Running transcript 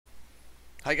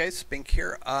Hi guys, Spink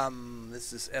here.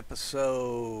 This is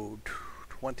episode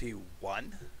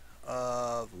 21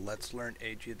 of Let's Learn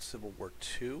Ageod Civil War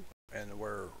II, and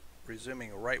we're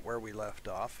resuming right where we left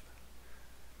off,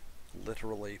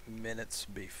 literally minutes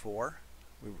before.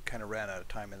 We kind of ran out of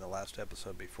time in the last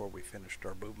episode before we finished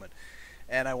our movement,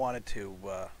 and I wanted to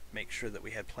make sure that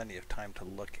we had plenty of time to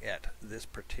look at this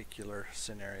particular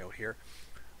scenario here.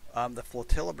 The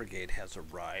Flotilla Brigade has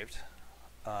arrived,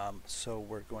 so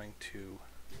we're going to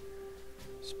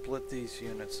split these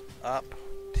units up,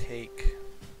 take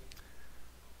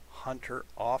Hunter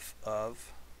off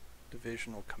of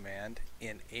divisional command,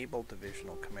 enable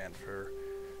divisional command for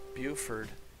Buford,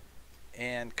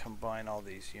 and combine all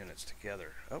these units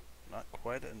together. Oh, not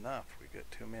quite enough. We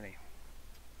got too many.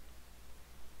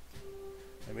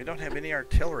 And we don't have any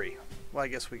artillery. Well, I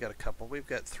guess we got a couple. We've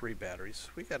got 3 batteries.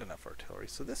 We got enough artillery.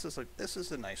 So this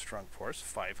is a nice strong force,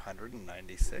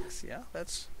 596. Yeah,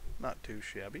 that's not too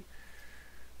shabby.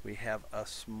 We have a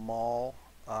small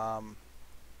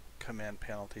command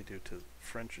penalty due to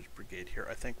French's brigade here.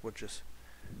 I think we'll just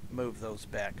move those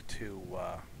back to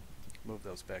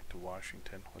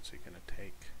Washington. What's he going to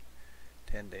take?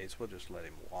 10 days. We'll just let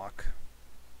him walk.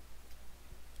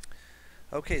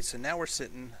 Okay, so now we're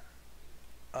sitting.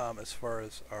 As far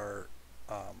as our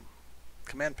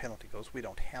command penalty goes, we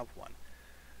don't have one.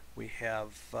 We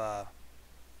have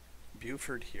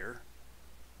Buford here.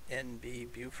 N.B.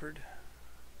 Buford.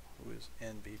 Who is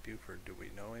N.B. Buford? Do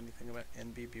we know anything about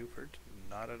N.B. Buford?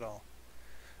 Not at all.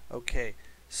 Okay,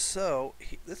 so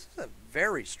this is a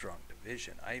very strong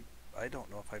division. I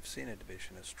don't know if I've seen a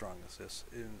division as strong as this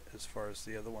as far as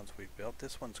the other ones we've built.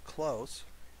 This one's close,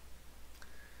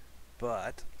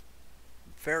 but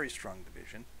very strong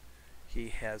division. He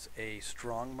has a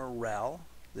strong morale.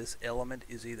 This element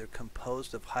is either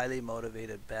composed of highly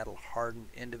motivated, battle-hardened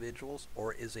individuals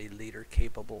or is a leader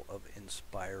capable of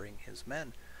inspiring his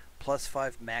men.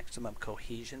 +5 maximum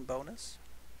cohesion bonus.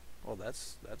 Well,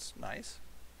 that's nice.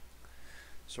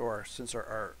 So since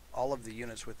all of the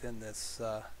units within this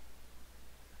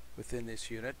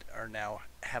unit are now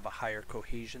have a higher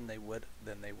cohesion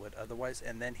than they would otherwise,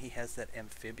 and then he has that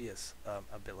amphibious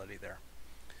ability there.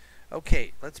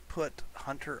 Okay, let's put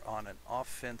Hunter on an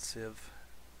offensive.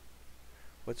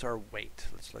 What's our weight?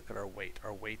 Let's look at our weight.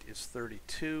 Our weight is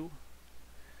 32.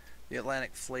 The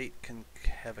Atlantic Fleet can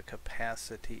have a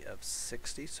capacity of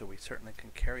 60, so we certainly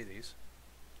can carry these.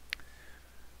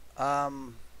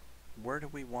 Where do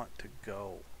we want to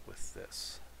go with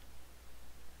this?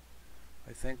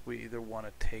 I think we either want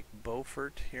to take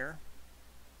Beaufort here,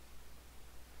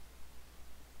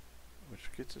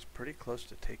 which gets us pretty close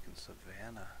to taking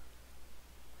Savannah,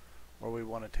 or we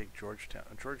want to take Georgetown.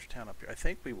 Georgetown up here. I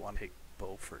think we want to take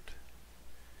Beaufort.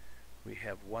 We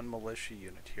have 1 militia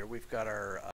unit here. We've got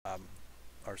our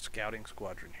scouting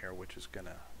squadron here, which is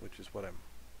what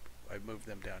I moved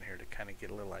them down here to kind of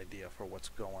get a little idea for what's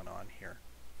going on here.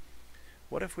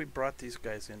 What if we brought these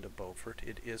guys into Beaufort?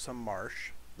 It is a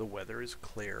marsh. The weather is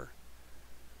clear.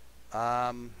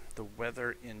 The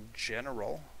weather in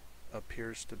general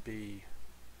appears to be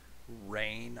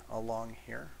rain along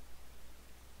here,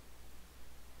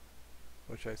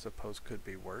 which I suppose could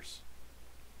be worse.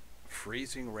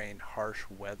 Freezing rain, harsh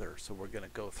weather. So we're going to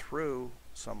go through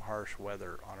some harsh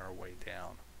weather on our way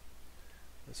down,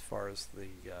 as far as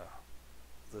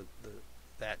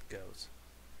that goes.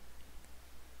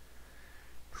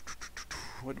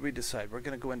 What did we decide? We're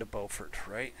going to go into Beaufort,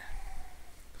 right?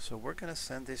 So we're going to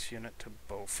send this unit to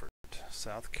Beaufort,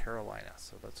 South Carolina.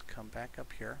 So let's come back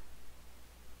up here.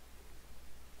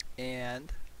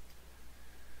 And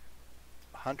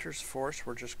Hunter's force,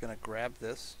 we're just going to grab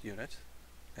this unit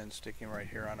and stick him right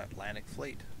here on Atlantic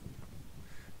Fleet.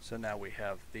 So now we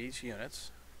have these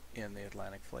units in the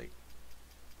Atlantic Fleet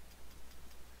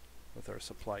with our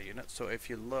supply unit. So if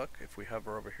you look, if we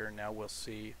hover over here now, we'll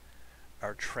see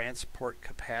our transport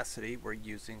capacity. We're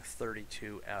using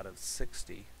 32 out of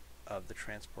 60 of the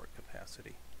transport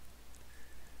capacity.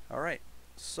 Alright,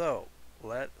 so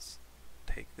let's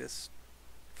take this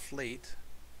fleet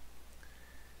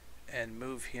and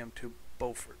move him to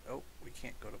Beaufort. Oh, we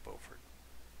can't go to Beaufort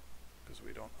because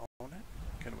we don't own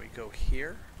it. Can we go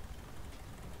here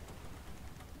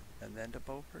and then to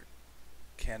Beaufort?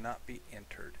 Cannot be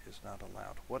entered, is not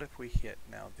allowed. What if we hit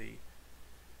now the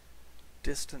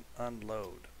distant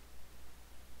unload?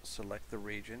 Select the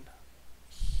region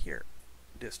here.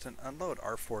 Distant unload.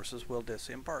 Our forces will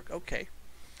disembark. Okay,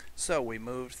 so we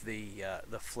moved the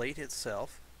fleet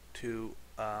itself to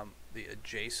the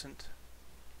adjacent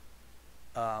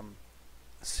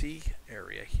sea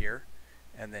area here,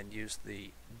 and then used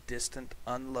the distant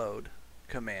unload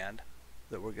command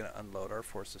that we're going to unload our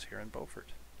forces here in Beaufort.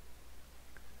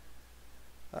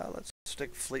 Let's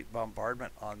stick fleet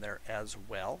bombardment on there as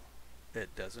well.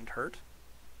 It doesn't hurt.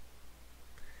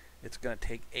 It's going to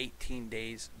take 18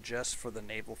 days just for the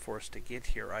naval force to get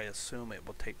here. I assume it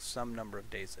will take some number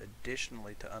of days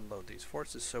additionally to unload these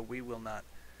forces, so we will not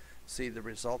see the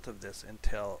result of this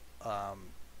until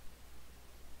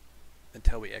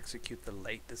we execute the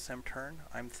late December turn,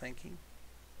 I'm thinking.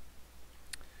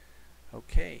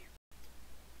 Okay,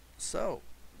 so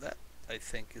that I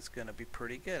think is going to be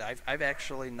pretty good. I've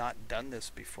actually not done this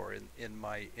before in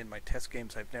my test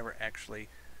games. I've never actually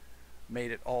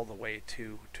made it all the way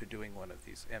to doing one of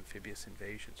these amphibious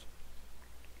invasions.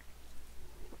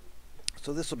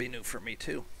 So this will be new for me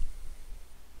too.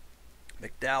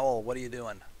 McDowell, what are you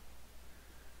doing?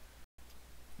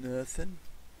 Nothing.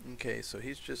 Okay, so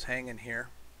he's just hanging here.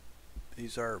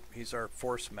 He's our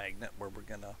force magnet where we're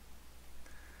gonna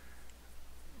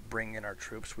bring in our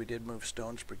troops. We did move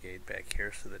Stone's brigade back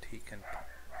here so that he can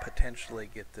potentially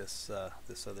get this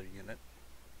this other unit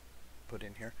put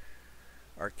in here.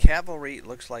 Our cavalry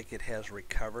looks like it has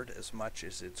recovered as much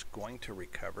as it's going to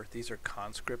recover. These are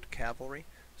conscript cavalry,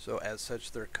 so as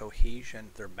such their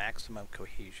cohesion, their maximum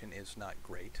cohesion is not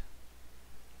great.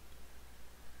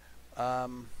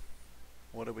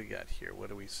 What do we got here? What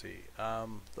do we see?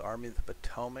 The Army of the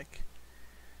Potomac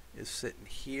is sitting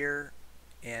here,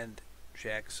 and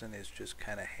Jackson is just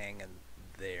kind of hanging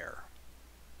there.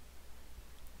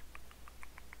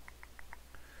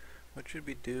 What should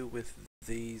we do with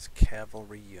these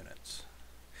cavalry units?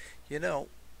 You know,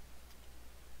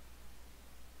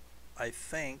 I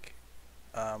think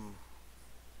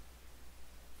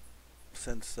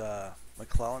since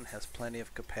McClellan has plenty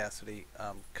of capacity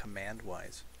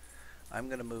command-wise, I'm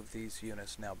going to move these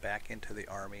units now back into the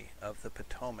Army of the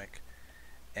Potomac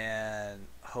and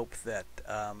hope that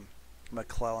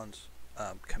McClellan's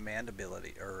command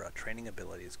ability or training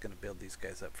ability is going to build these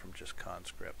guys up from just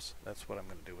conscripts. That's what I'm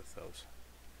going to do with those.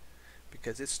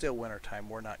 Because it's still winter time,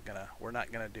 we're not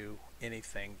gonna do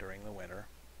anything during the winter.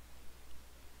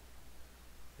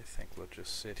 I think we'll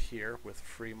just sit here with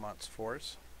Fremont's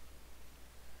force.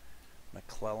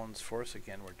 McClellan's force,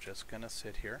 again, we're just gonna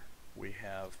sit here. We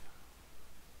have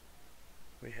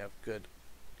good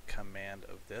command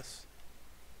of this.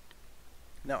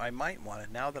 Now I might want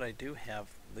to, now that I do have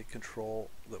the control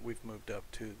that we've moved up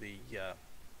to the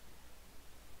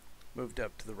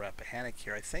Rappahannock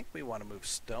here, I think we want to move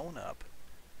Stone up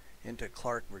into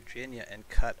Clark, Virginia, and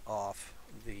cut off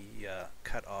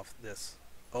this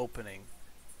opening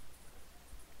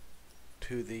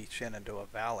to the Shenandoah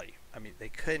Valley. I mean, they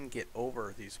couldn't get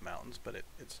over these mountains, but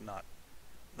it's not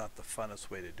the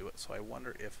funnest way to do it. So I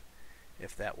wonder if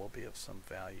that will be of some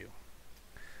value.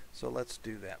 So let's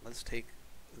do that. Let's take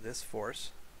this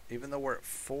force. Even though we're at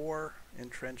 4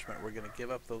 entrenchment, we're going to give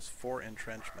up those 4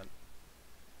 entrenchment.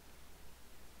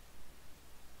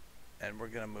 And we're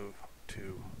going to move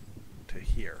to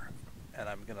here. And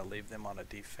I'm going to leave them on a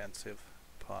defensive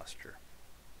posture.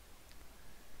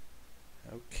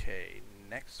 Okay,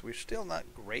 next, we're still not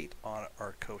great on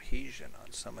our cohesion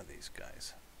on some of these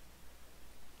guys.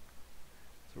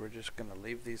 So we're just going to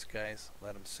leave these guys,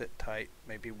 let them sit tight.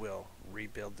 Maybe we'll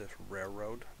rebuild this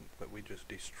railroad that we just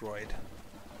destroyed.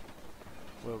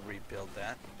 We'll rebuild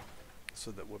that so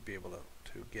that we'll be able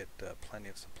to get plenty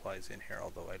of supplies in here,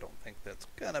 although I don't think that's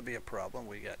going to be a problem.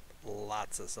 We got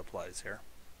lots of supplies here.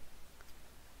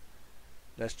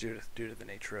 That's due to the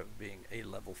nature of being a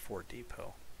level 4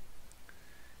 depot.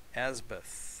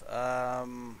 Asbeth,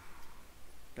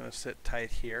 going to sit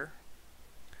tight here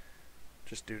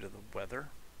just due to the weather.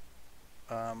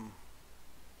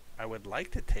 I would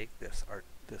like to take this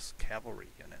cavalry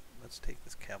unit. Let's take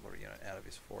this cavalry unit out of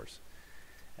his force,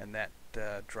 and that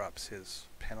drops his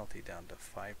penalty down to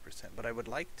 5%. But I would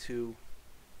like to.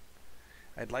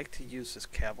 I'd like to use this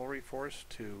cavalry force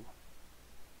to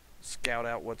scout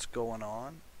out what's going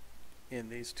on in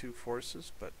these two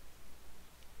forces, but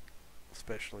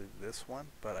especially this one.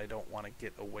 But I don't want to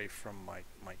get away from my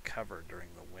cover during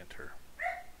the winter.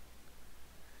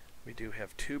 We do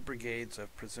have 2 brigades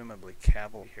of presumably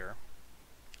cavalry here.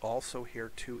 Also here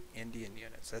 2 Indian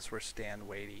units. That's where Stan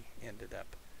Wadey ended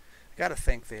up. I gotta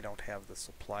think they don't have the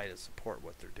supply to support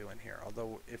what they're doing here.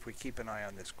 Although if we keep an eye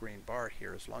on this green bar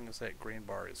here, as long as that green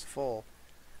bar is full,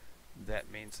 that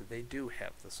means that they do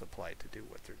have the supply to do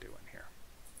what they're doing here.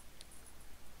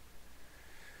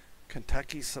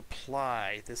 Kentucky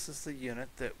Supply. This is the unit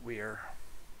that we're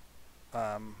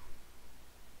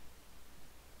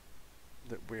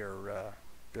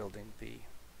building the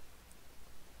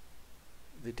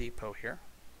depot here.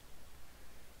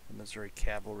 The Missouri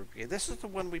Cavalry Brigade. This is the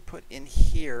one we put in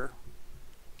here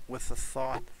with the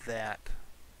thought that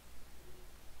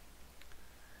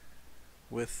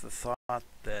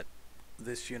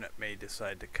this unit may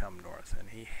decide to come north,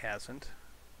 and he hasn't,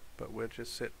 but we'll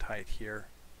just sit tight here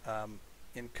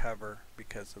in cover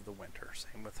because of the winter.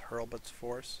 Same with Hurlbut's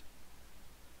force.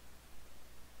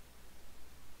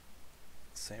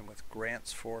 Same with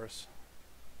Grant's force.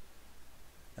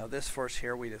 Now this force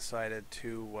here, we decided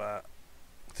to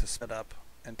set up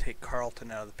and take Carlton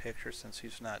out of the picture since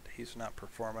he's not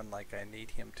performing like I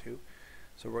need him to.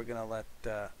 So we're going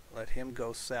to let him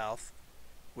go south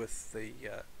with the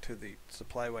to the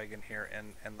supply wagon here,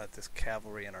 and let this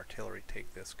cavalry and artillery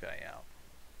take this guy out.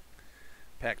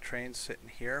 Pack trains sitting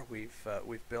here. We've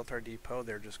built our depot.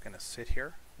 They're just going to sit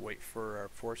here, wait for our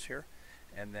force here,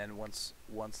 and then once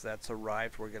that's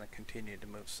arrived, we're going to continue to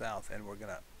move south, and we're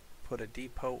going to put a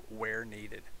depot where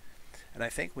needed. And I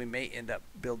think we may end up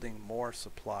building more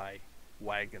supply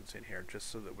wagons in here just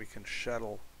so that we can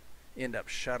end up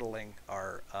shuttling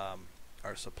our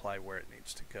supply where it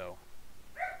needs to go.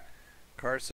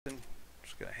 Carson,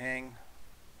 just going to hang.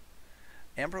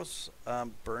 Ambrose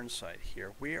Burnside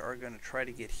here. We are going to try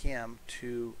to get him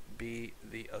to be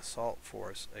the assault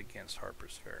force against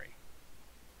Harper's Ferry.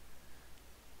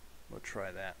 We'll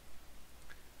try that.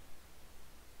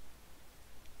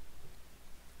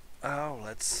 Oh,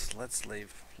 let's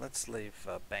leave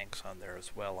Banks on there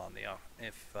as well on the off.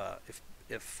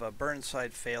 If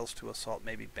Burnside fails to assault,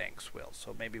 maybe Banks will.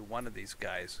 So maybe one of these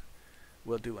guys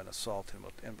will do an assault,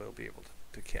 and we'll be able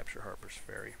to capture Harper's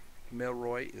Ferry.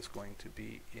 Milroy is going to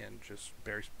be in just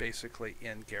basically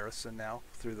in garrison now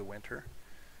through the winter.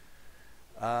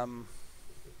 Are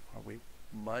we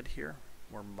mud here?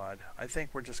 We're mud. I think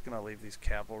we're just going to leave these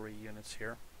cavalry units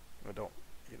here. I don't,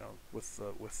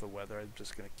 with the weather, I'm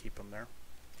just going to keep them there.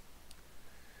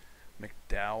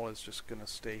 McDowell is just going to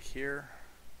stay here.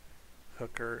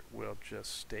 Hooker will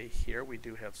just stay here. We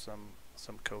do have some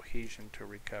cohesion to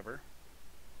recover.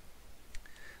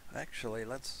 Actually,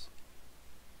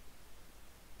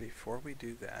 before we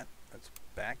do that, let's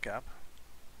back up,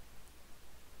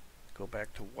 go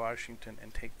back to Washington,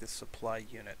 and take this supply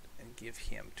unit and give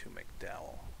him to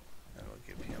McDowell. And we'll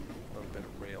give him a little bit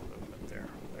of rail movement there.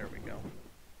 There we go.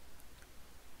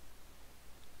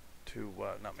 To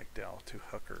not McDowell, to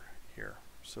Hooker here,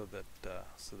 so that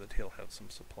he'll have some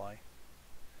supply.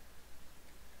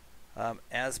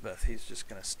 Asbeth, he's just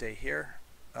going to stay here.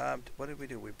 What did we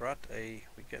do? We got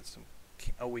some.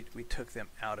 Oh, we took them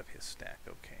out of his stack.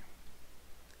 Okay.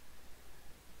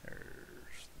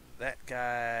 There's that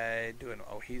guy doing.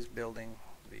 Oh, he's building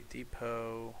the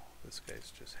depot. This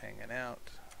guy's just hanging out,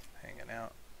 hanging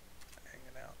out,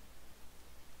 hanging out,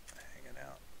 hanging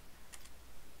out.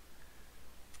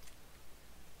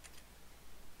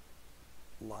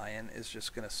 Lion is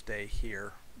just going to stay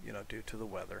here, due to the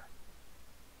weather.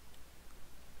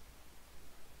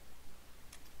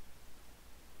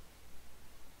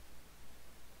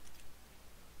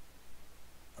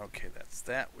 Okay, that's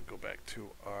that. We go back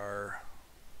to our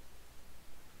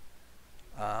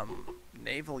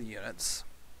naval units.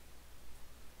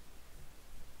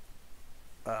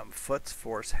 Foot's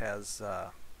force has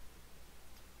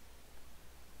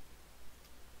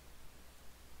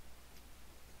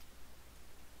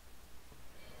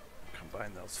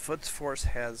combine those. Foot's force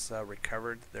has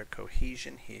recovered their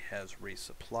cohesion. He has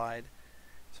resupplied.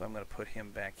 So I'm going to put him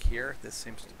back here. This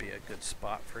seems to be a good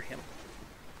spot for him.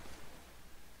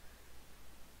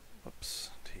 Whoops.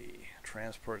 T.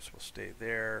 Transports will stay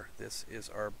there. This is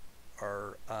our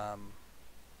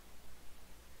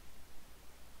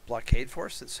blockade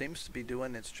force that seems to be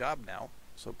doing its job now.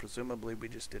 So presumably we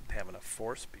just didn't have enough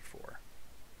force before.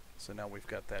 So now we've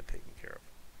got that taken care of.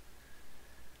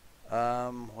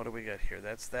 What do we got here?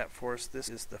 That's that force. This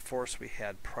is the force we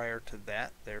had prior to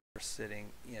that. They're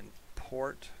sitting in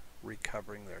port,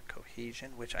 recovering their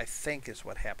cohesion, which I think is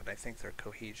what happened. I think their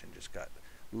cohesion just got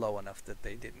low enough that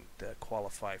they didn't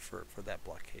qualify for that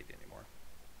blockade anymore.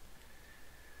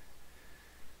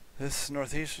 This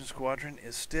northeastern squadron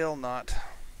is still not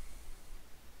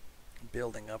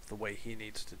building up the way he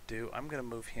needs to do. I'm going to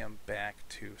move him back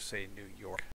to, say, New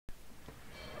York,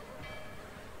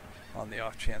 on the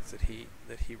off chance that he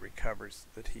recovers,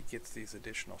 that he gets these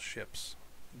additional ships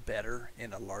better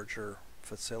in a larger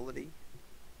facility.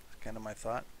 That's kind of my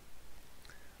thought.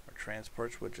 Our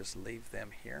transports, we'll just leave them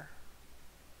here.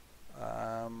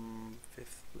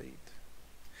 Fifth Fleet.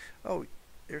 Oh,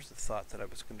 here's the thought that I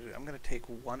was going to do. I'm going to take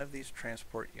one of these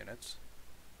transport units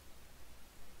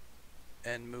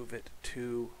and move it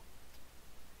to,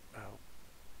 oh,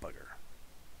 bugger.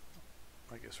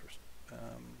 I guess we're,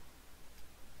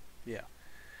 yeah.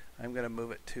 I'm going to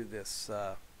move it to this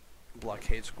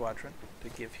blockade squadron to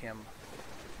give him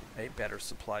a better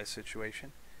supply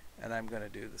situation. And I'm going to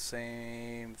do the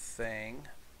same thing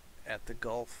at the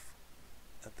Gulf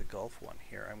one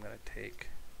here. I'm going to take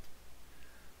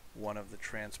one of the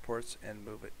transports and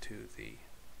move it to the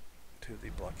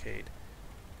blockade,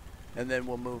 and then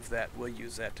we'll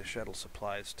use that to shuttle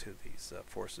supplies to these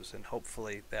forces, and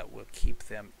hopefully that will keep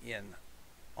them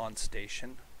on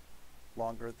station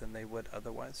longer than they would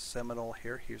otherwise. Seminole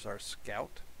here, here's our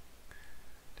scout.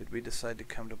 Did we decide to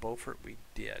come to Beaufort? We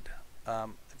did. I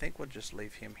think we'll just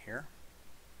leave him here.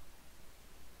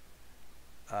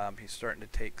 He's starting to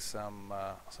take some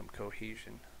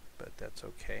cohesion, but that's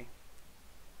okay.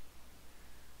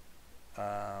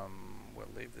 We'll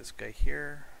leave this guy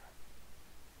here,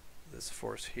 this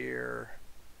force here.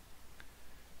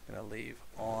 Gonna leave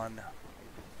on.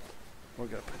 We're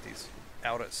gonna put these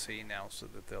out at sea now so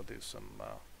that they'll do some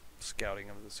scouting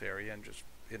of this area and just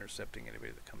intercepting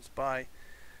anybody that comes by.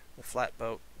 The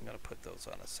flatboat, I'm gonna put those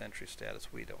on a sentry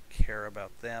status. We don't care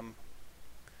about them.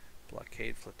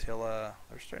 Blockade flotilla,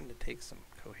 they're starting to take some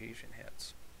cohesion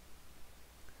hits.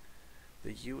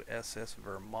 The USS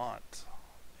Vermont,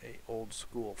 a old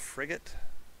school frigate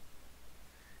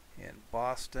in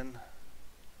Boston.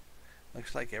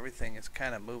 Looks like everything is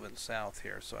kind of moving south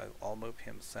here, so I'll move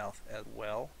him south as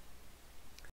well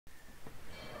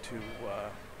to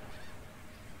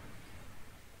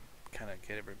kind of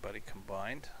get everybody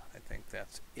combined. I think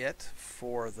that's it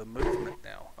for the movement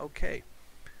now. Okay,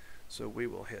 so we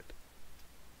will hit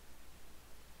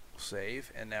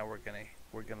save, and now we're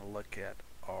gonna look at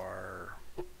our,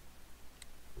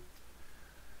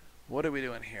 what are we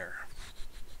doing here?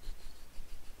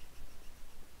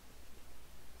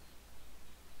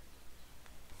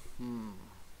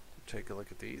 Take a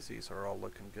look at these. These are all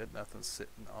looking good. Nothing's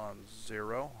sitting on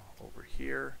 0 over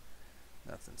here.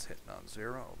 Nothing's hitting on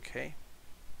 0. Okay.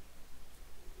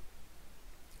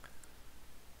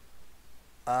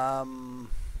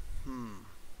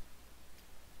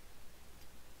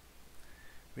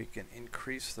 We can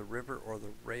increase the river or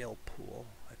the rail pool.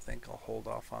 I think I'll hold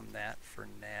off on that for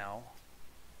now.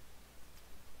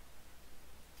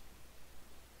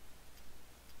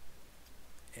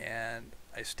 And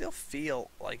I still feel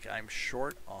like I'm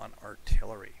short on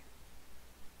artillery.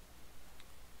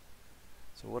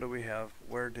 So what do we have?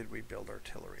 Where did we build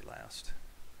artillery last?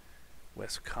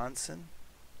 Wisconsin.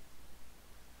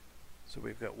 So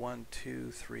we've got 1,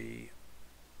 2, 3,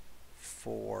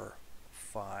 4,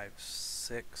 5,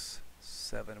 6,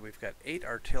 7. We've got 8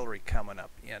 artillery coming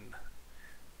up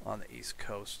on the East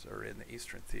Coast or in the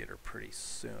Eastern Theater pretty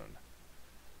soon.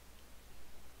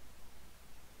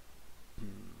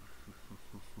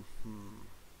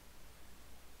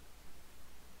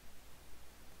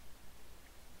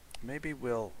 Maybe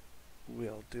we'll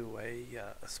do a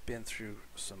spin through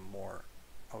some more.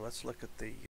 Oh, let's look at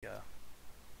the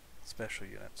special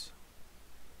units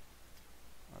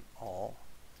on all.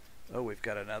 Oh, we've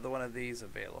got another one of these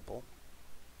available.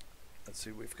 Let's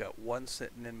see, we've got one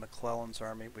sitting in McClellan's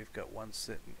army. We've got one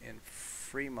sitting in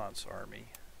Fremont's army.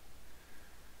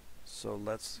 So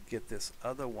let's get this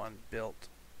other one built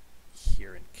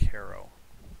here in Cairo.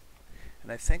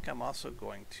 And I think I'm also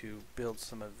going to build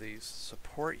some of these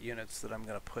support units that I'm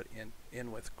going to put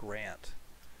in with Grant.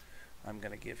 I'm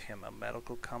going to give him a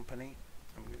medical company.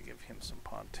 I'm going to give him some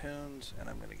pontoons, and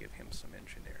I'm going to give him some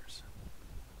engineers.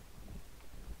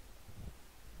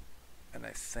 And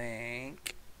I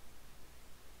think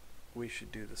we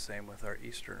should do the same with our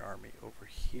Eastern Army over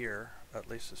here, at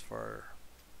least as far,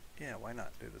 yeah, why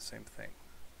not do the same thing?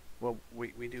 Well,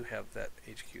 we do have that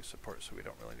HQ support, so we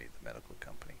don't really need the medical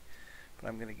company. But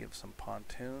I'm going to give some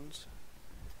pontoons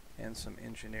and some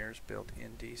engineers built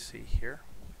in DC here,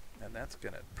 and that's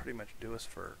going to pretty much do us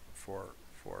for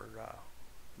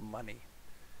money.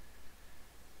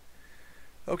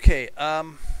 Okay,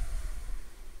 let's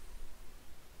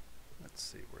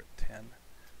see, we're at 10.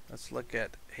 Let's look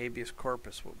at habeas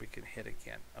corpus, what we can hit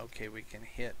again. Okay, we can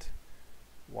hit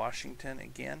Washington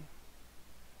again,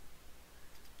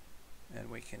 and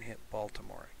we can hit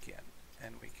Baltimore again,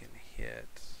 and we can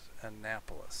hit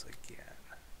Annapolis again.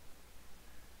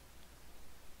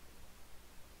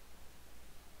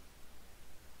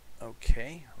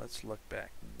 Okay, let's look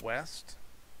back west.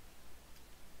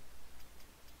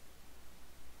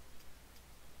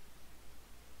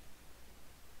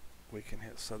 We can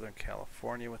hit Southern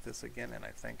California with this again, and I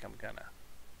think I'm gonna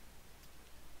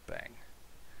bang.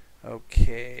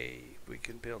 Okay, we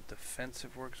can build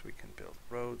defensive works, we can build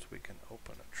roads, we can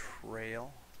open a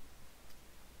trail.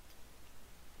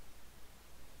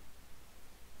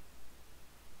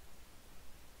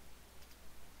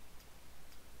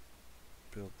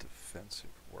 Build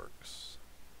defensive works.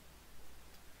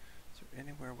 Is there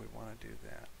anywhere we want to do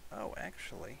that? Oh,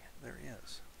 actually, there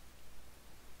is.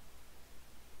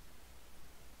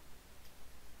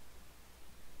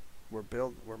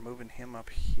 We're moving him up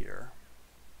here.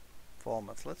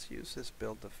 Falmouth. Let's use this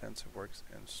build defensive works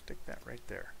and stick that right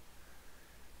there.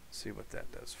 See what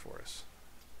that does for us.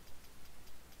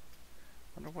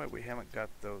 Wonder why we haven't got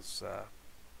those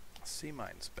sea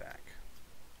mines back.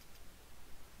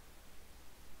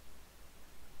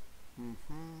 I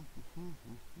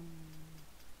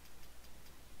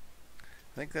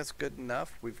think that's good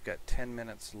enough. We've got 10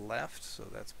 minutes left, so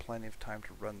that's plenty of time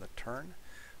to run the turn.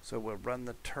 So we'll run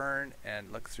the turn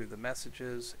and look through the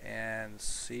messages and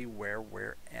see where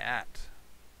we're at.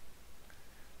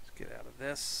 Let's get out of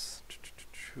this.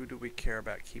 Who do we care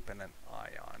about keeping an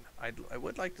eye on? I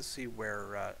would like to see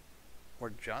where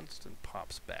Johnston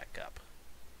pops back up.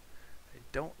 I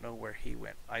don't know where he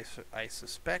went. I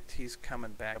suspect he's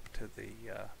coming back up to the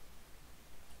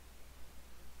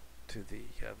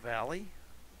valley,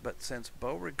 but since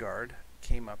Beauregard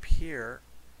came up here,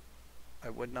 I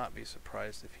would not be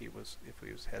surprised if he was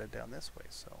headed down this way.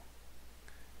 So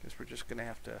I guess we're just going to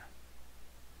have to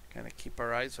kind of keep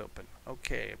our eyes open.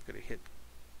 Okay, I'm going to hit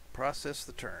process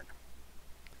the turn.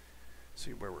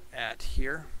 See where we're at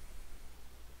here.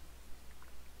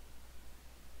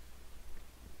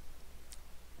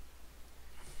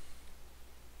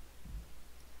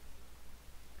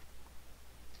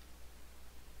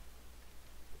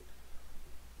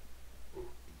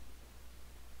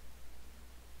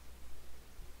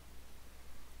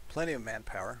 Plenty of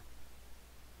manpower.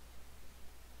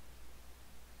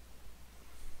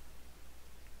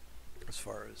 As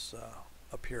far as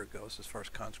up here goes, as far as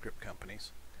conscript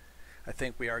companies, I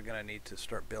think we are going to need to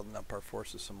start building up our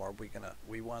forces some more.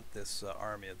 We want this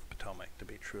Army of the Potomac to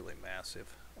be truly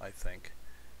massive. I think,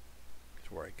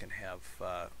 to where I can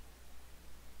have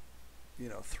you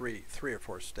know, three or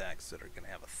four stacks that are going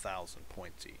to have 1,000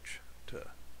 points each to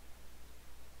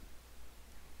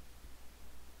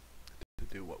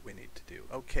do what we need to do.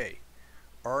 Okay,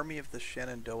 Army of the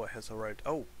Shenandoah has arrived.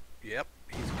 Oh, yep,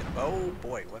 he's gonna, oh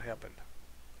boy, what happened?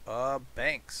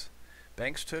 Banks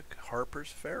took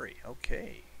Harper's Ferry.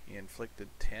 Okay, he inflicted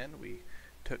 10. We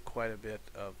took quite a bit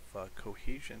of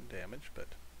cohesion damage, but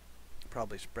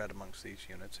probably spread amongst these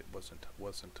units. It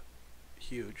wasn't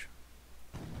huge.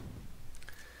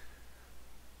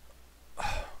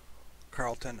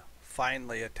 Carleton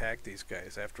finally attacked these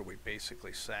guys after we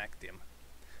basically sacked him.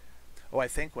 Oh, I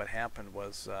think what happened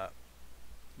was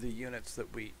the units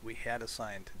that we had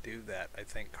assigned to do that, I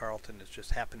think Carleton has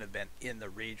just happened to have been in the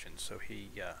region, so he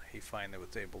finally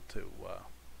was able to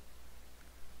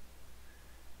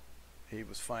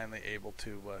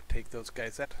take those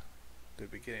guys out.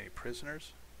 Did we get any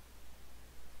prisoners?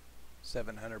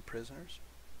 700 prisoners.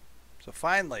 So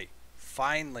finally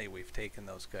we've taken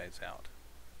those guys out.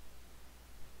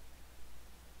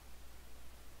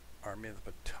 Army of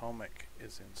the Potomac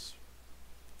is in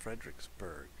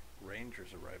Fredericksburg. Rangers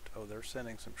arrived. Oh, they're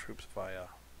sending some troops via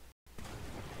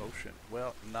ocean.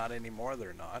 Well, not anymore,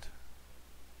 they're not.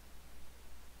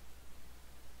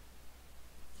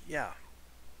 Yeah.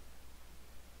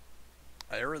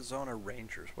 Arizona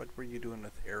Rangers. What were you doing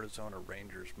with Arizona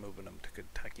Rangers moving them to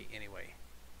Kentucky anyway?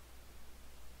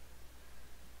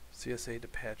 CSA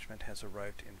detachment has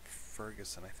arrived in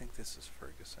Ferguson. I think this is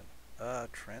Ferguson.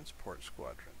 Transport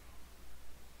squadron.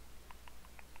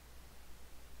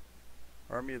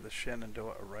 Army of the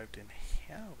Shenandoah arrived in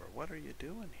Hanover. What are you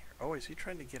doing here? Oh, is he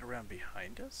trying to get around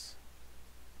behind us?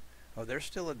 Oh, they're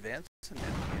still advancing down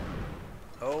here.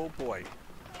 Oh boy.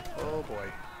 Oh boy.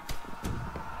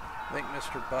 I think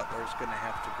Mr. Butler's going to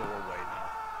have to go away now.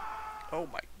 Oh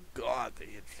my God,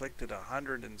 they inflicted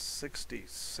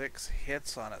 166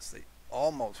 hits on us. They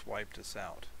almost wiped us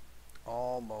out.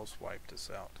 Almost wiped us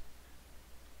out.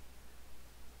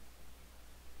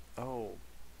 Oh,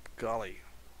 golly.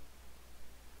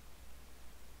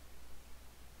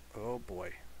 Oh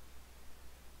boy.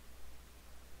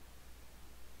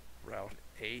 Route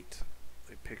 8.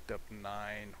 They picked up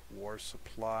 9 war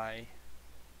supply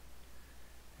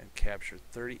and captured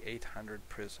 3,800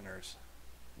 prisoners.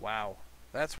 Wow.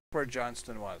 That's where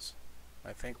Johnston was.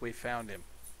 I think we found him.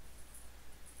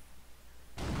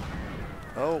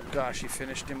 Oh gosh, he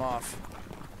finished him off.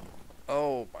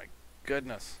 Oh my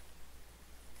goodness.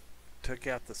 Took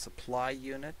out the supply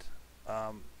unit.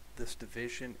 This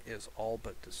division is all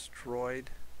but destroyed.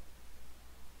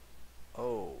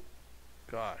 Oh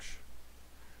gosh.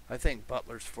 I think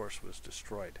Butler's force was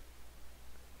destroyed.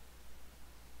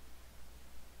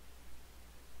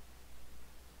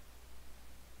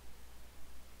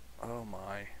 Oh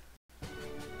my.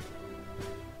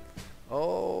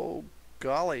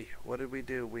 golly, what did we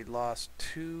do? We lost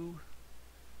two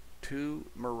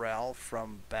morale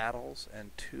from battles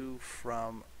and 2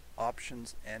 from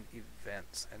options and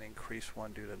events, and increased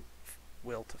 1 due to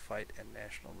will to fight and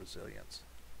national resilience.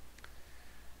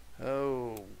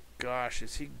 Oh gosh,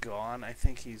 is he gone? I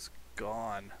think he's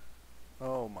gone.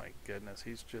 Oh my goodness,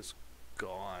 he's just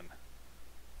gone.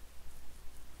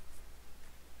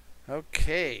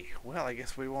 Okay, well, I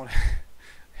guess we won't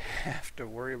have to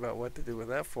worry about what to do with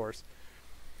that force.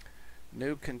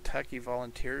 New Kentucky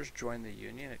volunteers joined the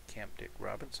Union at Camp Dick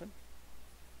Robinson.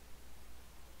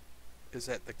 Is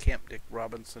that the Camp Dick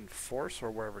Robinson force or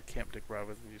wherever Camp Dick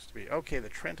Robinson used to be? Okay, the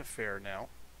Trent Affair now.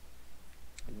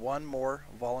 1 more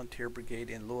volunteer brigade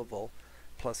in Louisville,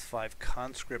 plus 5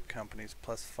 conscript companies,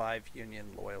 plus 5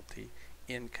 Union loyalty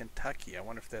in Kentucky. I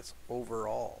wonder if that's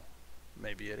overall.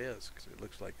 Maybe it is, because it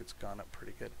looks like it's gone up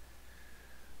pretty good.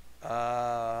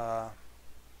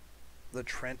 The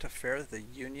Trent Affair, the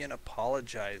Union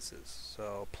apologizes.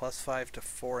 So plus 5 to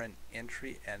foreign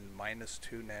entry and minus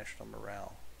 2 national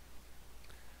morale.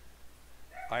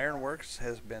 Ironworks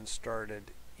has been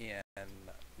started in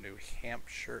New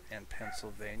Hampshire and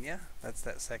Pennsylvania. That's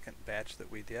that second batch that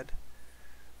we did.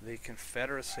 The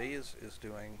Confederacy is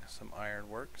doing some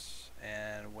ironworks,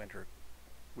 and winter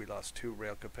we lost 2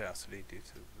 rail capacity due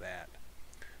to that.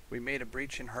 We made a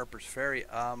breach in Harper's Ferry.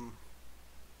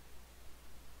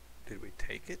 Did we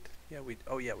take it? Yeah, we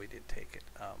did take it.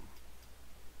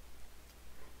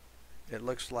 It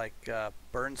looks like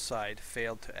Burnside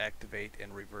failed to activate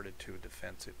and reverted to a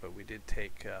defensive, but we did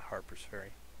take Harper's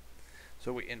Ferry.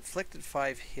 So we inflicted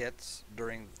 5 hits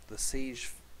during the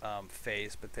siege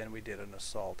phase, but then we did an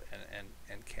assault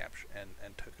and capture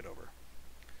and took it over.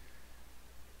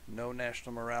 No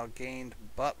national morale gained.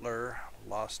 Butler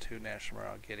lost 2 national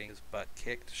morale, getting his butt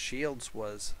kicked. Shields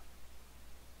was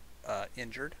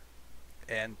injured,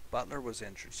 and Butler was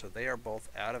injured, so they are both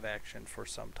out of action for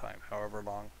some time, however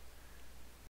long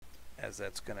as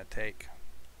that's going to take.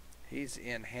 He's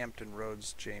in Hampton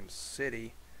Roads, James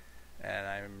City, and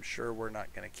I'm sure we're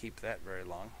not going to keep that very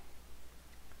long.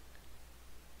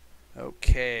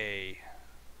 Okay,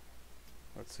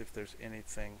 let's see if there's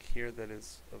anything here that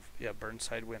is of, yeah,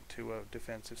 Burnside went to a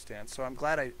defensive stance, so I'm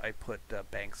glad I put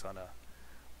Banks on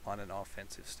an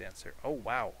offensive stance there. Oh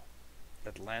wow,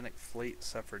 Atlantic Fleet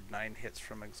suffered 9 hits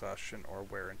from exhaustion or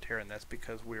wear and tear, and that's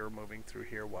because we were moving through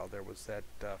here while there was that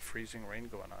freezing rain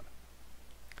going on.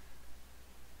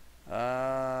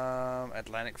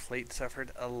 Atlantic Fleet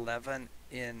suffered 11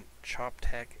 in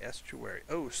Choptak Estuary.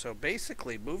 Oh, so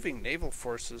basically moving naval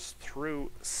forces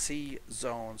through sea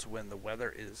zones when the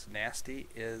weather is nasty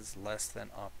is less than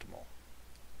optimal.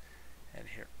 And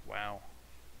here, wow,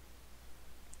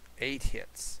 8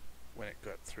 hits when it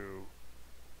got through.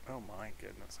 Oh my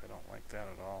goodness, I don't like that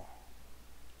at all.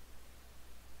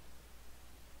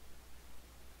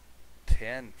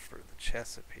 10 for the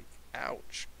Chesapeake.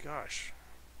 Ouch, gosh.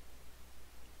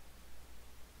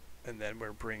 And then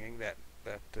we're bringing that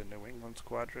New England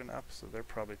squadron up, so they're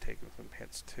probably taking some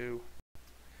hits too.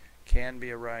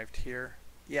 Canby arrived here.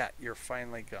 Yeah, you're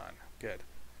finally gone. Good.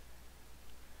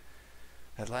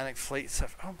 Atlantic Fleet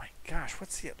stuff. Oh my gosh,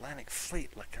 what's the Atlantic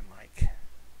Fleet looking like?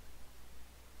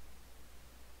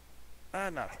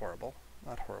 Not horrible.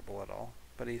 Not horrible at all.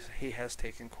 But he has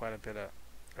taken quite a bit of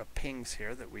pings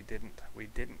here that we didn't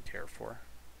care for.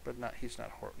 But he's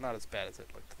not as bad as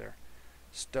it looked there.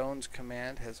 Stone's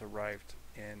command has arrived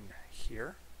in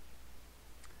here.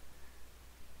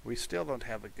 We still don't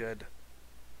have a good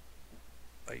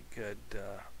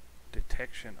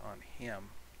detection on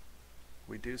him.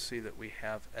 We do see that we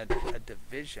have a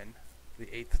division. The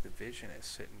 8th Division is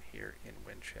sitting here in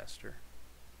Winchester.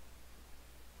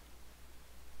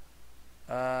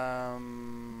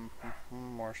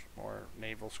 More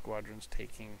naval squadrons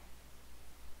taking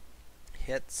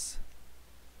hits.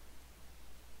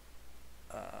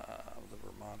 The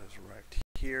Vermont has arrived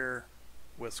here.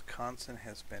 Wisconsin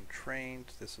has been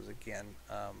trained. This is again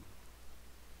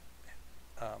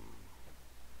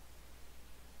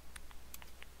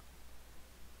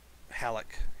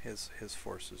Halleck, his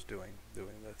forces doing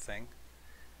the thing.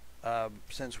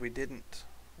 Since we didn't,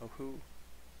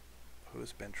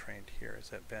 who's been trained here? Has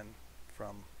that been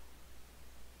from?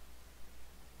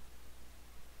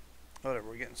 Whatever.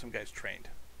 We're getting some guys trained.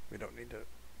 We don't need to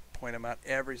point them out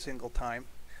every single time.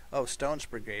 Oh, Stone's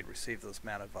brigade received those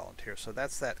mounted volunteers, so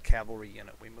that's that cavalry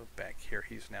unit we moved back here.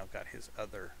 He's now got his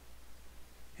other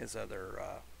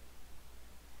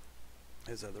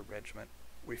regiment.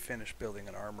 We finished building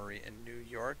an armory in New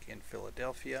York, in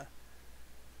Philadelphia.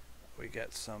 We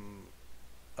got some,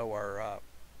 our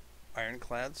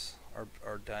ironclads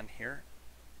are done here.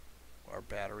 our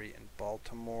battery in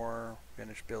Baltimore.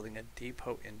 Finished building a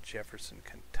depot in Jefferson,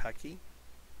 Kentucky.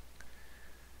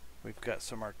 We've got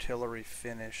some artillery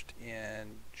finished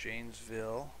in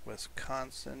Janesville,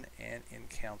 Wisconsin, and in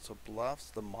Council Bluffs.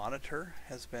 The USS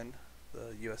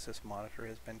Monitor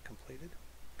has been completed.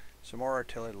 Some more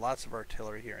artillery, lots of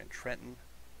artillery here in Trenton.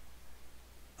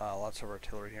 Lots of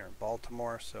artillery here in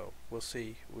Baltimore. So we'll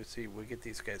see. We'll get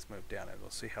these guys moved down, and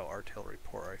we'll see how artillery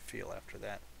poor I feel after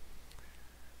that.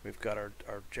 We've got our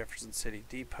Jefferson City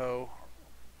depot.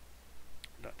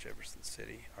 Not Jefferson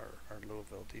City, our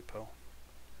Louisville depot.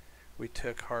 We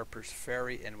took Harper's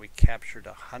Ferry and we captured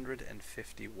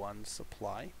 151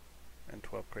 supply and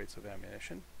 12 crates of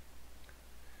ammunition.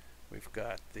 We've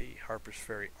got the Harper's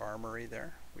Ferry Armory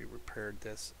there. We repaired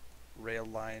this rail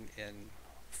line in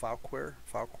Fauquier,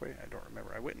 I don't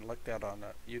remember. I went and looked out on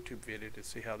a YouTube video to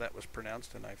see how that was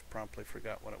pronounced, and I promptly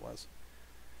forgot what it was.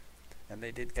 And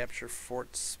they did capture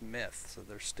Fort Smith, so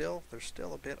they're still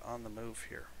a bit on the move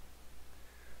here,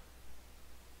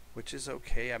 which is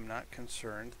okay. I'm not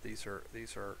concerned. These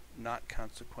are not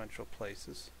consequential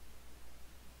places,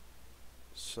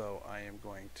 so I am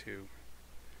going to.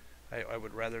 I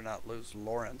would rather not lose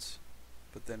Lawrence,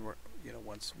 but then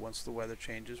once the weather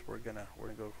changes, we're gonna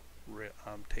go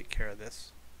take care of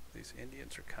this. These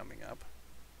Indians are coming up.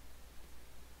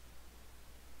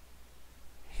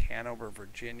 Hanover,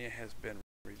 Virginia has been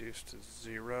reduced to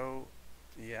 0.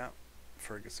 Yeah,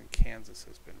 Ferguson, Kansas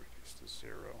has been reduced to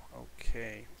 0.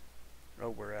 Okay. Oh,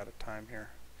 we're out of time here.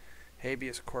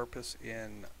 Habeas corpus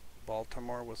in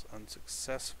Baltimore was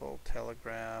unsuccessful.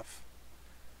 Telegraph.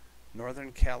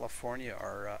 Northern California,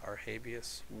 our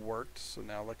habeas worked, so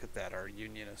now look at that. Our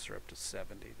unionists are up to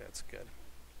 70. That's good.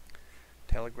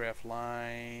 Telegraph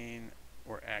line,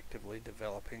 we're actively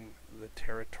developing the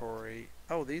territory.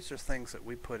 Oh, these are things that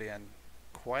we put in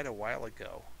quite a while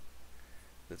ago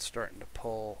that's starting to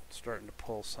pull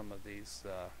some of these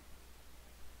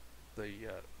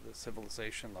the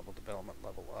civilization level, development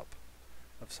level up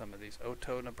of some of these.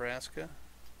 Oto, Nebraska.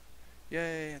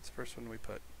 Yay, it's the first one we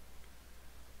put.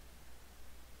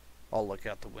 I'll look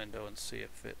out the window and see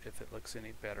if it looks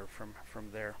any better from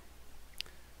there.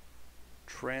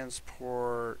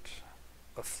 Transport.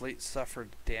 A fleet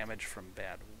suffered damage from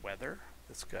bad weather.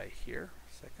 This guy here,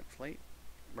 second fleet.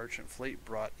 Merchant fleet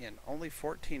brought in only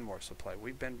 14 more supply.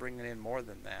 We've been bringing in more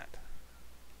than that.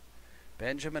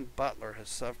 Benjamin Butler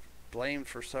has blamed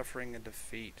for suffering and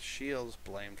defeat. Shields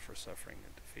blamed for suffering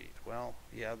and defeat. Well,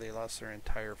 yeah, they lost their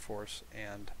entire force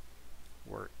and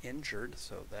were injured,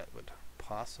 so that would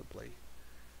possibly.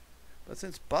 But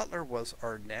since Butler was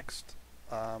our next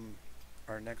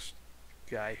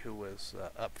guy who was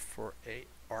up for a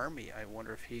army, I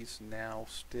wonder if he's now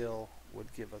still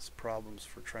would give us problems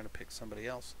for trying to pick somebody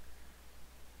else.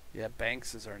 Yeah,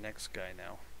 Banks is our next guy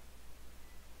now.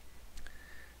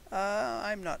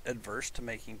 I'm not adverse to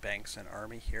making Banks an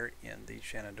army here in the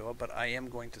Shenandoah, but I am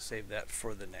going to save that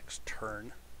for the next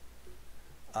turn.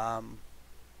 So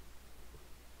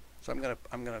I'm gonna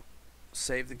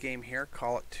save the game here,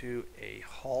 call it to a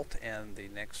halt, and the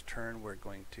next turn we're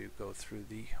going to go through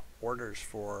the orders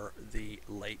for the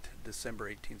late December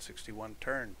 1861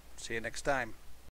 turn. See you next time.